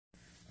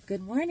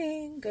Good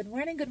morning. Good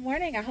morning. Good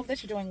morning. I hope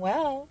that you're doing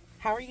well.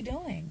 How are you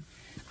doing?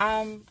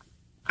 I'm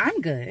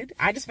good.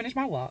 I just finished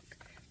my walk,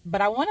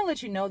 but I want to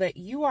let you know that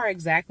you are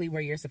exactly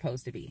where you're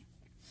supposed to be.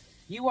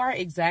 You are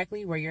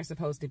exactly where you're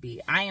supposed to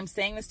be. I am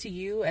saying this to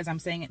you as I'm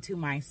saying it to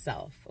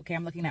myself. Okay,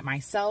 I'm looking at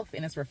myself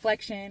in its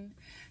reflection.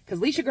 Because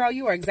Leisha girl,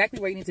 you are exactly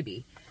where you need to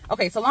be.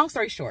 Okay, so long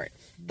story short,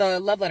 the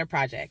Love Letter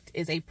Project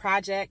is a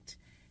project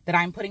that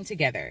I'm putting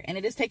together, and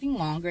it is taking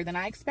longer than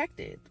I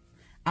expected.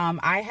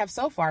 I have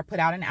so far put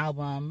out an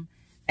album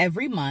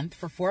every month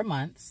for 4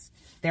 months.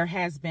 There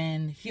has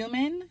been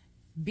human,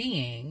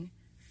 being,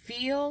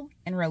 feel,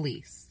 and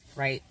release,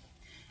 right?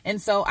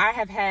 And so I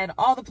have had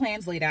all the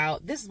plans laid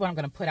out. This is what I'm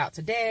going to put out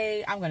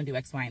today. I'm going to do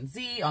X, Y, and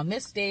Z on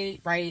this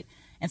date, right?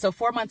 And so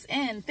 4 months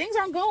in, things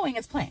aren't going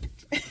as planned.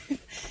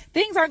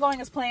 Things aren't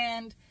going as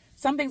planned.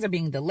 Some things are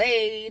being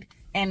delayed.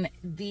 And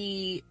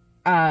the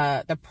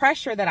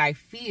pressure that I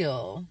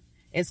feel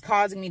is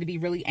causing me to be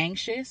really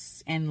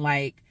anxious and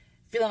like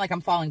feeling like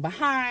I'm falling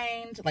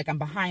behind, like I'm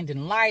behind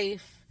in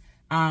life,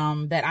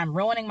 that I'm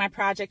ruining my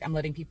project. I'm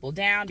letting people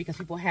down because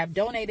people have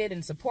donated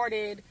and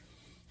supported.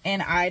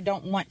 And I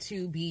don't want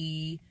to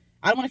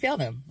fail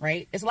them,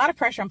 right? It's a lot of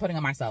pressure I'm putting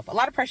on myself. A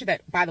lot of pressure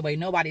that, by the way,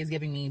 nobody is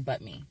giving me but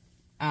me.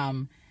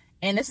 And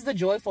this is a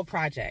joyful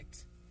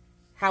project.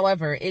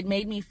 However, it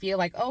made me feel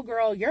like, oh,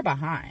 girl, you're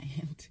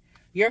behind.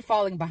 You're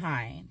falling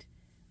behind.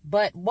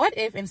 But what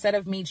if instead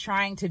of me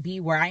trying to be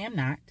where I am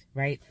not,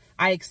 right,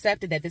 I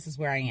accepted that this is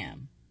where I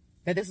am,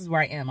 that this is where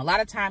I am. A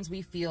lot of times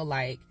we feel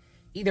like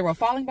either we're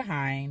falling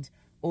behind,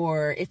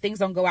 or if things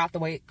don't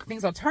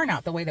turn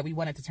out the way that we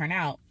want it to turn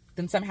out,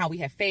 then somehow we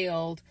have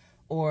failed,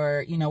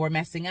 or, we're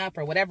messing up,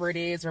 or whatever it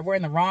is, or we're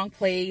in the wrong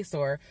place,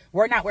 or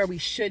we're not where we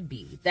should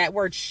be. That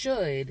word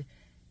should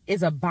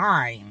is a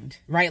bind,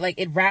 right? Like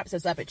it wraps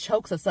us up. It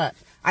chokes us up.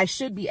 I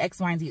should be X,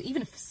 Y, and Z.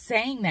 Even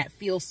saying that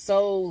feels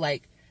so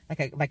like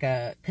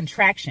a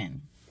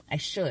contraction. I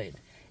should,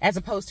 as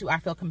opposed to I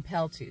feel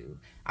compelled to.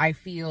 I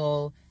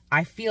feel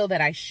that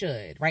I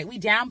should, right? We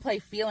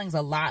downplay feelings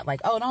a lot.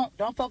 Like, oh,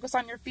 don't focus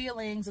on your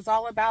feelings. It's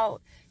all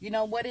about,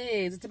 what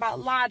is. It's about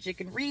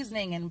logic and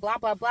reasoning and blah,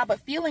 blah, blah.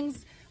 But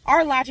feelings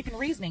are logic and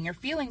reasoning. Your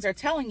feelings are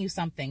telling you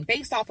something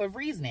based off of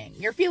reasoning.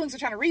 Your feelings are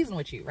trying to reason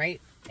with you,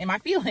 right? And my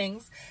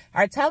feelings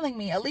are telling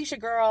me, Alicia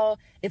girl,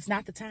 it's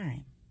not the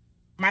time.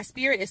 My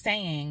spirit is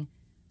saying,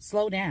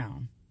 slow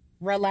down,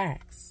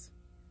 relax.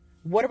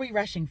 What are we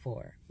rushing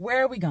for?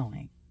 Where are we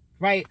going?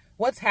 Right?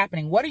 What's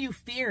happening? What are you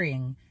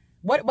fearing?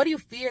 What do you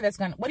fear is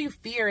going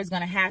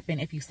to happen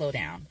if you slow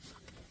down?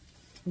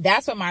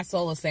 That's what my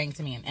soul is saying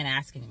to me and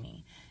asking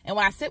me. And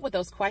when I sit with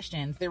those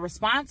questions, the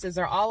responses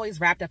are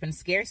always wrapped up in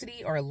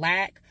scarcity or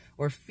lack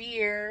or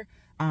fear,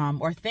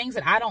 or things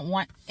that I don't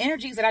want,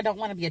 energies that I don't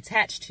want to be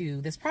attached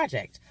to this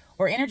project,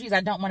 or energies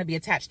I don't want to be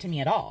attached to me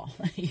at all.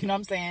 You know what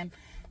I'm saying?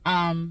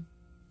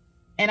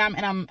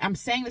 And I'm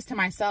saying this to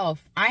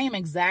myself. I am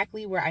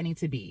exactly where I need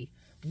to be.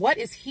 What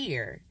is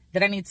here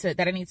that I need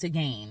to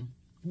gain?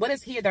 What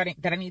is here that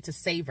I need to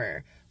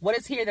savor? What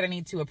is here that I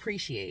need to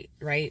appreciate,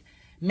 right?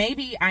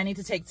 Maybe I need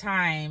to take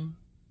time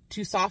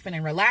to soften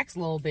and relax a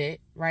little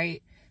bit,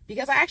 right?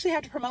 Because I actually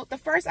have to promote the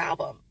first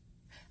album.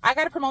 I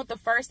got to promote the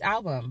first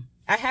album.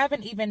 I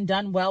haven't even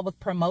done well with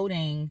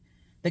promoting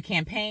the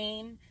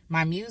campaign,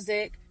 my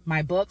music,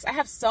 my books. I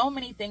have so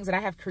many things that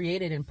I have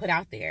created and put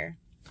out there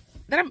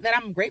that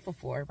I'm grateful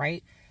for,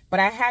 right? But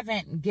I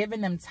haven't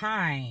given them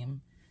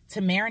time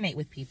to marinate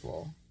with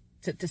people,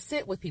 to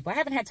sit with people. I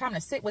haven't had time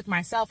to sit with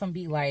myself and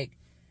be like,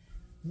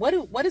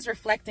 what is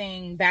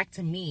reflecting back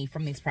to me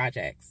from these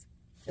projects?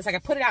 It's like I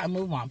put it out and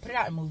move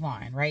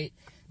on, right?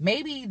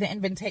 Maybe the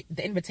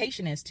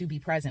invitation is to be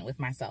present with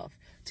myself,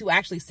 to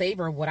actually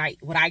savor what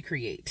I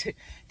create,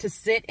 to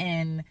sit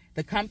in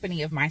the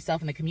company of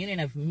myself and the communion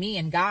of me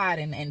and God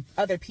and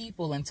other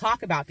people and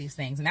talk about these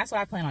things. And that's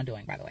what I plan on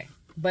doing, by the way.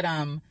 But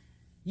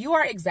you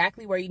are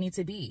exactly where you need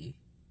to be.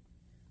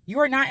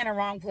 You are not in a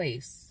wrong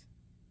place.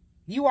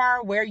 You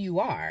are where you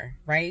are,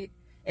 right?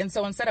 And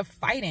so instead of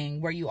fighting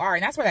where you are,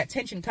 and that's where that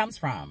tension comes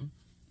from.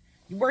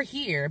 We're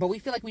here, but we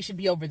feel like we should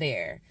be over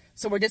there.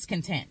 So we're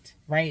discontent,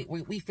 right?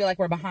 We feel like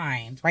we're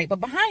behind, right?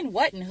 But behind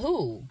what and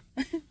who?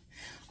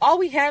 All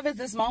we have is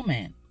this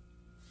moment.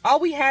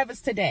 All we have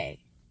is today.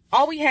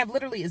 All we have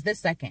literally is this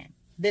second,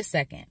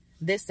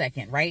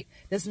 right?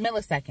 This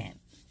millisecond.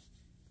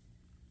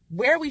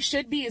 Where we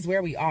should be is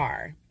where we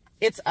are.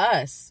 It's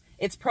us.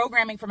 It's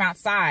programming from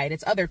outside.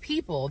 It's other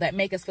people that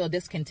make us feel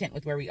discontent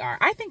with where we are.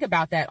 I think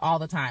about that all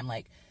the time.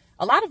 Like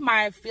a lot of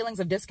my feelings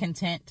of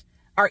discontent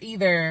are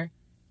either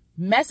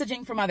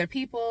messaging from other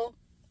people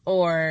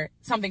or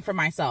something from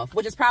myself,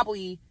 which is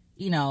probably,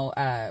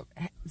 a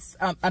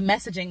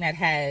messaging that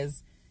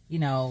has,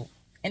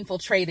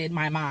 infiltrated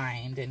my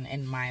mind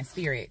and my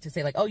spirit to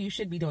say like, oh, you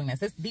should be doing this.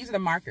 These are the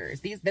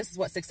markers. This is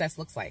what success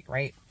looks like,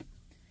 right?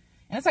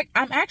 And it's like,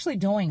 I'm actually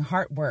doing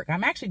heart work.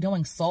 I'm actually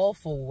doing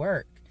soulful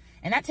work.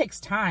 And that takes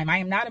time. I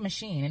am not a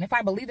machine. And if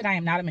I believe that I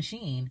am not a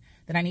machine,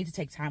 then I need to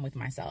take time with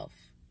myself,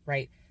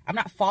 right? I'm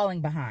not falling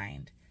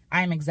behind.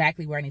 I am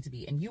exactly where I need to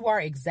be. And you are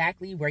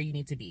exactly where you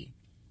need to be.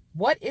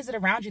 What is it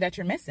around you that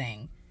you're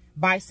missing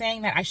by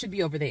saying that I should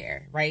be over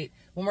there, right?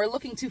 When we're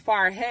looking too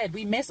far ahead,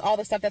 we miss all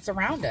the stuff that's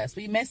around us.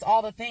 We miss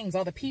all the things,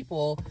 all the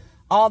people,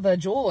 all the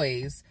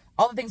joys,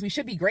 all the things we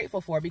should be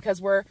grateful for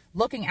because we're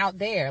looking out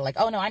there like,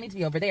 oh no, I need to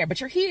be over there, but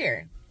you're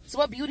here. So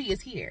what beauty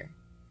is here?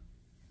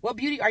 What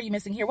beauty are you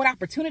missing here? What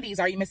opportunities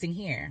are you missing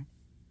here?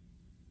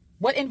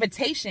 What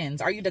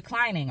invitations are you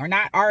declining or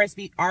not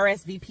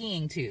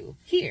RSVPing to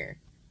here?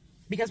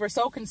 Because we're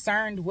so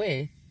concerned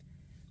with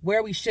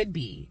where we should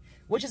be,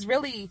 which is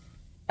really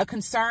a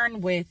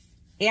concern with,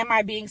 am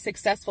I being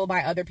successful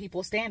by other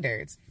people's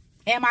standards?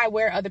 Am I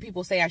where other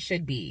people say I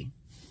should be?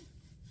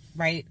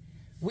 Right?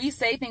 We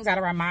say things out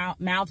of our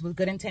mouths with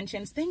good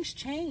intentions. Things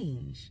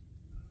change.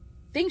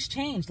 Things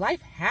change.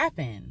 Life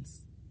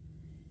happens.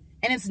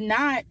 And it's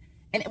not,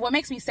 and what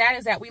makes me sad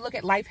is that we look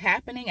at life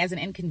happening as an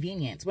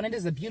inconvenience when it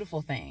is a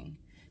beautiful thing.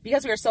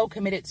 Because we are so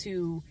committed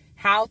to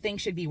how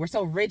things should be. We're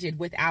so rigid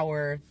with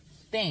our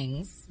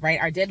things, right?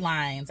 Our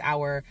deadlines,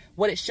 our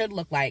what it should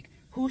look like,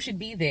 who should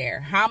be there,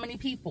 how many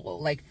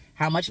people, like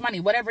how much money,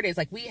 whatever it is.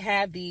 Like we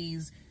have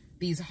these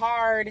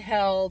hard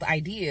held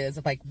ideas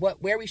of like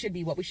where we should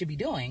be, what we should be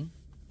doing,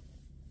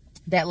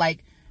 that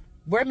like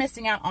we're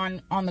missing out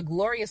on the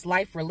glorious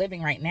life we're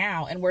living right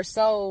now. And we're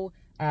so,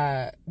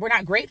 we're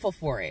not grateful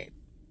for it.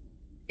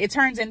 It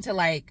turns into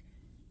like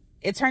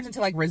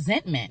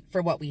resentment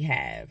for what we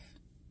have,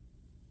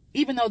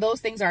 even though those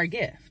things are a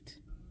gift.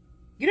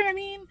 You know what I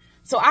mean?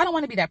 So I don't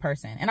want to be that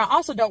person. And I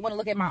also don't want to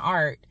look at my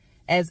art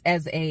as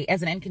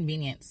an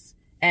inconvenience.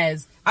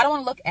 As I don't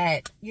want to look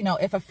at, you know,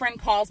 if a friend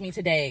calls me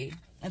today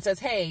and says,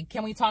 hey,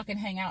 can we talk and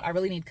hang out? I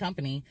really need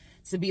company,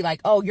 to be like,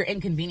 oh, you're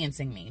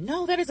inconveniencing me.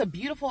 No, that is a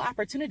beautiful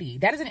opportunity.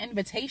 That is an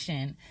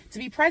invitation to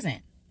be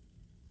present,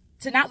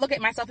 to not look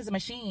at myself as a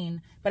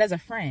machine, but as a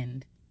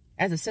friend,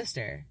 as a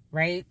sister,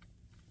 right?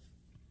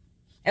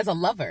 As a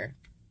lover,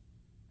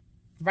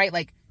 right?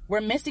 Like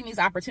we're missing these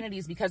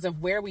opportunities because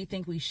of where we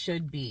think we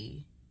should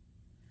be.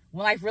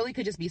 When life really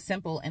could just be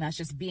simple and us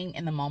just being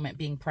in the moment,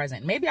 being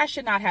present. Maybe I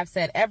should not have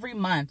said every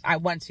month I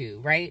want to,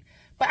 right?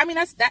 But I mean,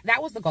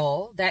 that was the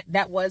goal.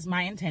 That was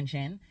my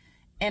intention.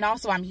 And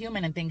also I'm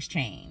human and things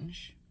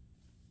change.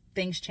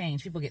 Things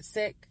change. People get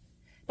sick.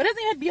 But it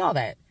doesn't have to be all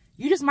that.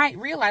 You just might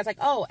realize like,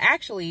 oh,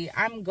 actually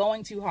I'm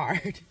going too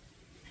hard.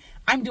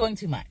 I'm doing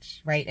too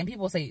much, right? And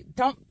people say,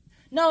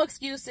 no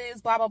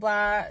excuses, blah, blah,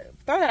 blah.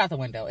 Throw that out the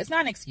window. It's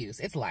not an excuse.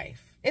 It's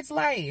life. It's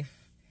life.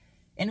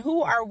 And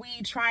who are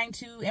we trying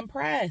to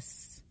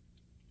impress?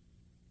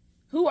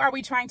 Who are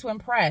we trying to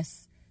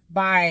impress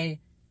by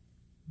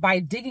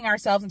digging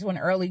ourselves into an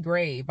early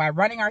grave, by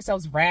running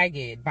ourselves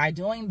ragged, by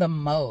doing the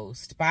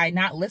most, by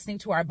not listening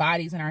to our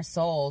bodies and our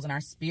souls and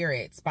our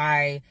spirits,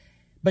 by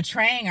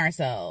betraying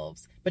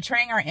ourselves,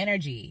 betraying our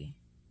energy?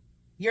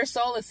 Your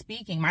soul is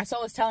speaking. My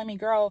soul is telling me,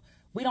 girl,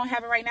 we don't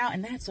have it right now,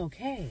 and that's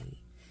okay.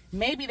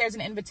 Maybe there's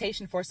an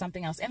invitation for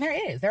something else. And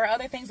there is. There are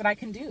other things that I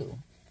can do.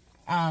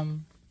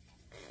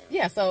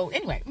 Yeah, so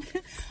anyway,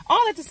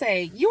 all that to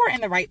say, you are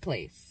in the right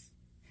place.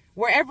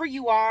 Wherever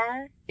you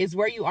are is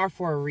where you are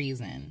for a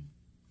reason.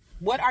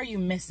 What are you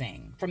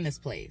missing from this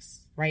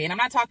place, right? And I'm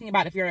not talking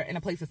about if you're in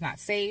a place that's not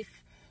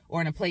safe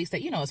or in a place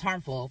that, you know, is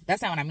harmful.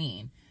 That's not what I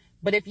mean.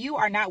 But if you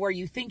are not where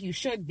you think you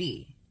should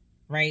be,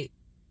 right?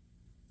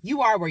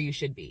 You are where you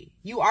should be.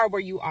 You are where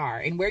you are.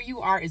 And where you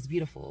are is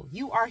beautiful.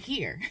 You are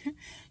here.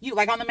 You,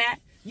 like on the mat,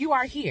 you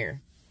are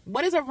here.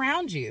 What is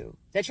around you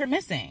that you're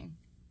missing?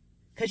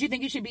 Because you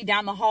think you should be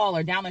down the hall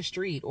or down the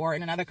street or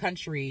in another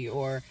country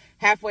or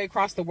halfway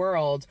across the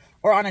world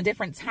or on a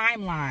different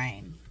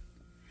timeline.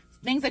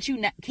 Things that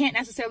you can't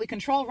necessarily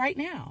control right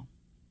now.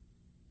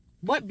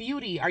 What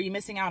beauty are you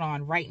missing out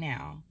on right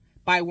now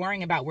by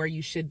worrying about where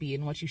you should be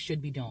and what you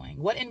should be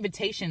doing? What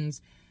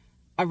invitations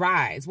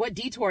arise? What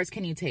detours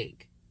can you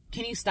take?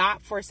 Can you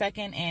stop for a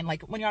second? And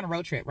like when you're on a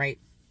road trip, right?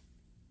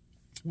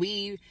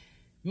 Me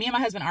and my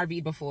husband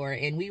RV'd before,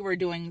 and we were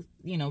doing,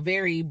 you know,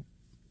 very,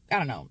 I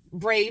don't know,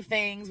 brave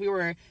things. We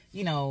were,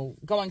 you know,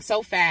 going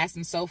so fast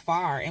and so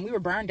far, and we were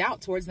burned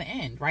out towards the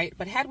end, right?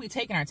 But had we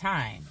taken our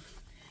time,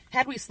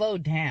 had we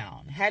slowed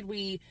down, had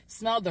we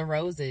smelled the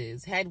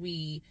roses, had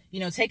we, you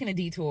know, taken the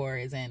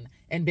detours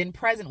and been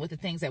present with the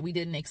things that we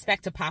didn't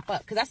expect to pop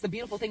up. Because that's the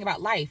beautiful thing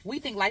about life. We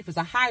think life is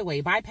a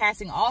highway,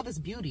 bypassing all this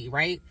beauty,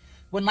 right?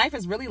 When life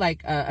is really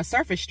like a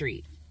surface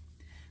street.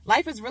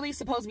 Life is really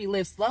supposed to be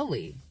lived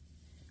slowly,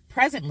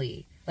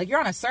 presently. Like you're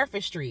on a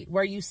surface street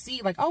where you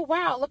see like, oh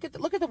wow, look at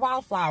the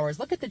wildflowers,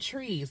 look at the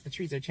trees. The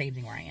trees are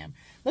changing where I am.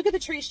 Look at the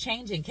trees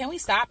changing. Can we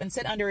stop and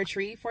sit under a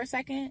tree for a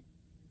second?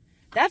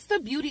 That's the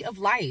beauty of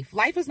life.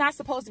 Life is not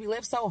supposed to be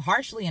lived so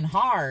harshly and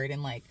hard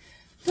and like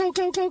go,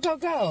 go, go, go,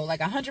 go,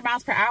 like 100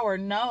 miles per hour.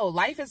 No,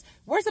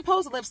 we're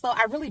supposed to live slow.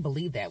 I really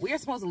believe that. We are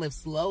supposed to live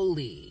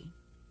slowly.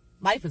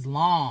 Life is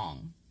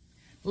long.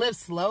 Live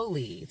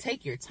slowly.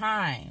 Take your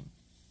time.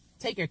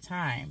 Take your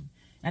time.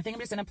 And I think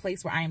I'm just in a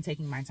place where I am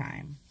taking my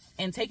time.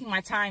 And taking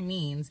my time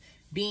means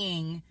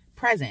being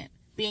present,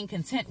 being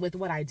content with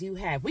what I do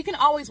have. We can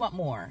always want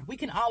more. We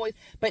can always,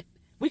 but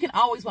We can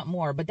always want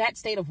more, but that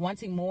state of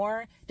wanting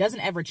more doesn't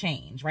ever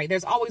change, right?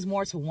 There's always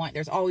more to want.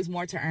 There's always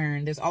more to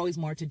earn. There's always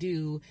more to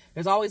do.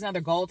 There's always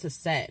another goal to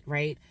set,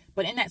 right?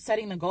 But in that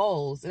setting the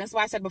goals, and that's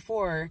why I said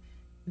before,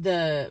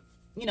 the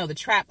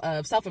trap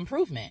of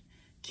self-improvement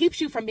keeps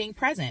you from being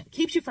present,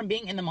 keeps you from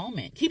being in the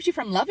moment, keeps you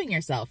from loving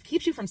yourself,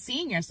 keeps you from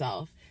seeing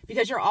yourself,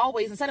 because you're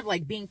always, instead of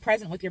like being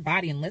present with your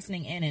body and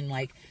listening in and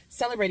like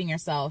celebrating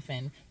yourself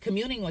and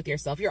communing with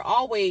yourself, you're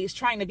always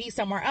trying to be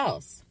somewhere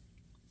else.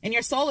 And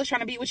your soul is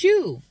trying to be with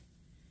you.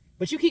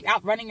 But you keep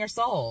outrunning your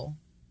soul.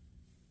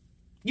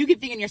 You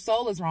keep thinking your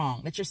soul is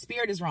wrong, that your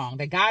spirit is wrong,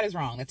 that God is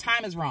wrong, that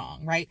time is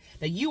wrong, right?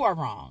 That you are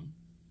wrong.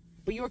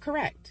 But you are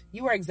correct.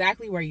 You are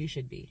exactly where you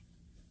should be.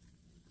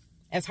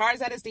 As hard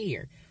as that is to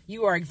hear,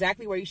 you are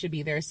exactly where you should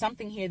be. There is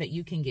something here that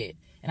you can get.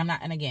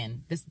 And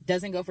again, this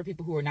doesn't go for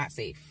people who are not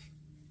safe,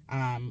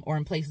 or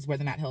in places where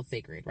they're not held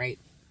sacred, right?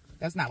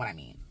 That's not what I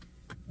mean.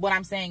 What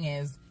I'm saying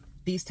is,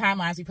 these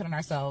timelines we put on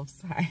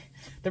ourselves,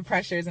 the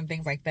pressures and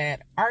things like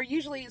that, are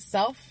usually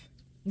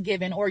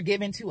self-given or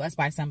given to us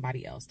by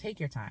somebody else.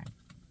 Take your time.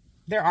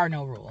 There are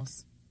no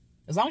rules.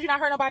 As long as you're not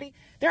hurting nobody,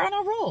 there are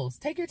no rules.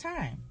 Take your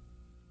time.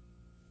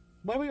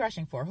 What are we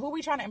rushing for? Who are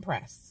we trying to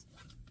impress?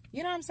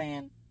 You know what I'm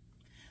saying?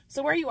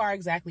 So where you are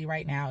exactly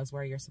right now is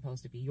where you're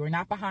supposed to be. You are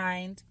not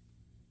behind.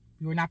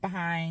 You are not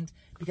behind,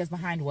 because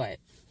behind what?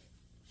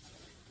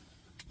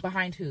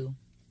 Behind who?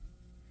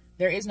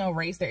 There is no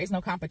race. There is no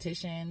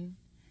competition.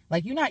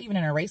 Like, you're not even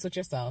in a race with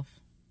yourself.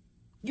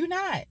 You're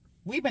not.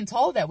 We've been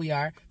told that we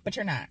are, but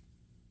you're not.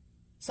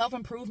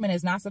 Self-improvement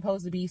is not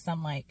supposed to be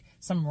some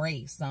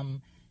race.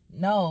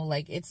 No,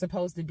 like, it's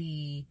supposed to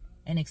be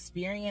an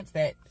experience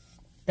that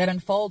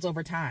unfolds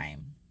over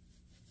time.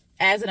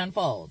 As it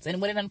unfolds. And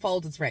when it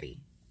unfolds, it's ready.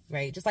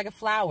 Right? Just like a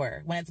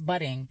flower, when it's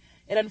budding,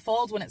 it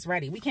unfolds when it's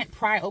ready. We can't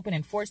pry open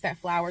and force that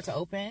flower to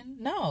open.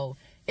 No.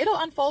 It'll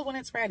unfold when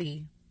it's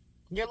ready.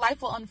 Your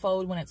life will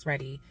unfold when it's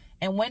ready.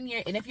 And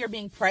if you're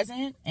being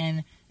present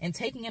and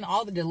taking in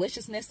all the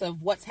deliciousness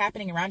of what's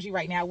happening around you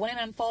right now, when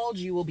it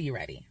unfolds, you will be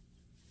ready.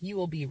 You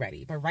will be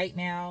ready. But right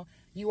now,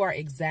 you are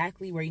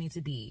exactly where you need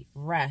to be.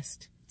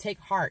 Rest. Take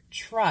heart.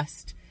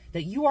 Trust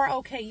that you are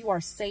okay. You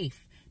are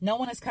safe. No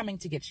one is coming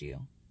to get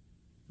you.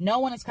 No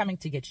one is coming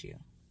to get you.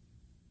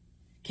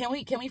 Can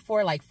we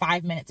for like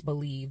 5 minutes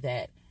believe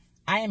that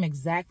I am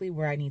exactly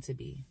where I need to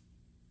be?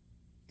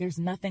 There's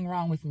nothing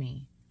wrong with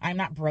me. I'm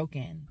not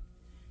broken.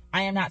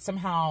 I am not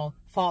somehow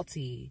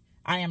faulty.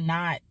 I am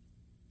not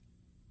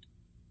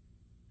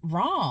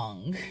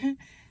wrong.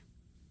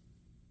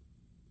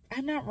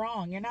 I'm not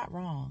wrong. You're not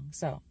wrong.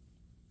 So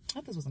I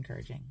hope this was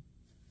encouraging.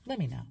 Let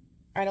me know. All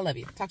right. I love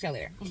you. Talk to y'all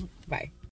later. Bye.